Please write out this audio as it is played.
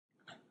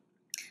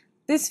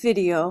This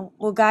video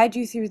will guide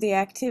you through the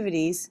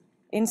activities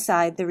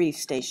inside the Reef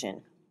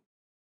Station.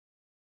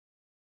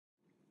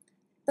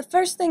 The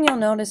first thing you'll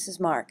notice is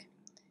Mark.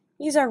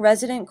 He's our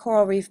resident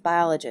coral reef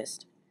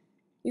biologist.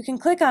 You can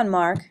click on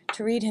Mark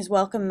to read his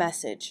welcome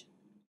message.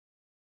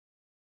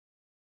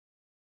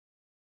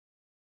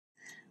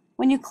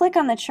 When you click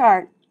on the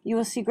chart, you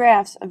will see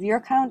graphs of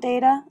your count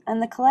data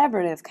and the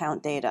collaborative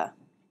count data.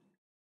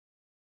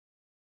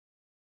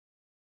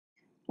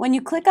 When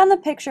you click on the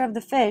picture of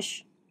the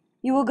fish,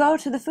 you will go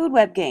to the food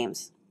web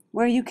games,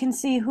 where you can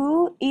see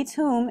who eats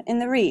whom in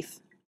the reef.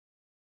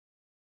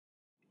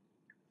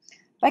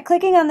 By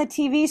clicking on the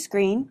TV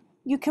screen,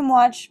 you can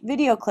watch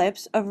video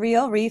clips of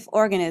real reef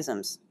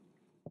organisms.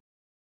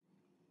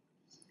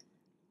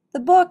 The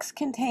books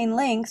contain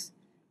links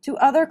to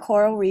other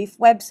coral reef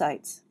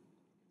websites.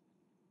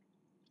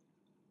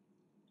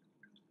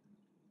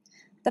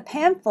 The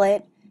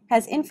pamphlet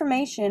has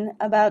information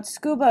about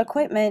scuba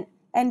equipment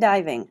and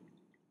diving.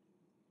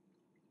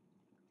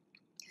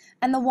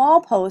 And the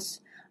wall posts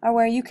are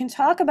where you can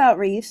talk about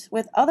reefs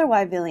with other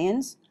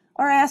Yvillians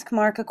or ask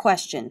Mark a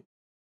question.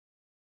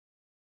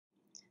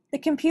 The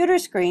computer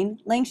screen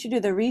links you to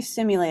the Reef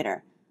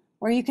Simulator,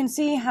 where you can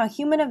see how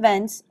human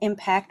events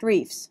impact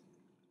reefs.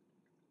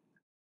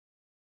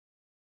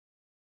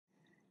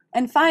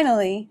 And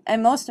finally,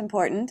 and most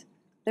important,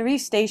 the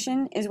Reef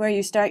Station is where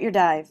you start your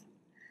dive.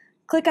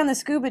 Click on the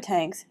scuba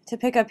tanks to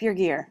pick up your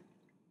gear.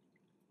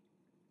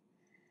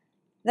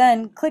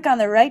 Then click on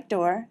the right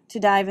door to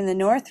dive in the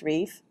North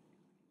Reef,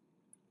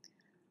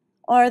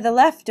 or the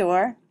left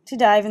door to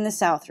dive in the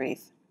South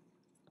Reef.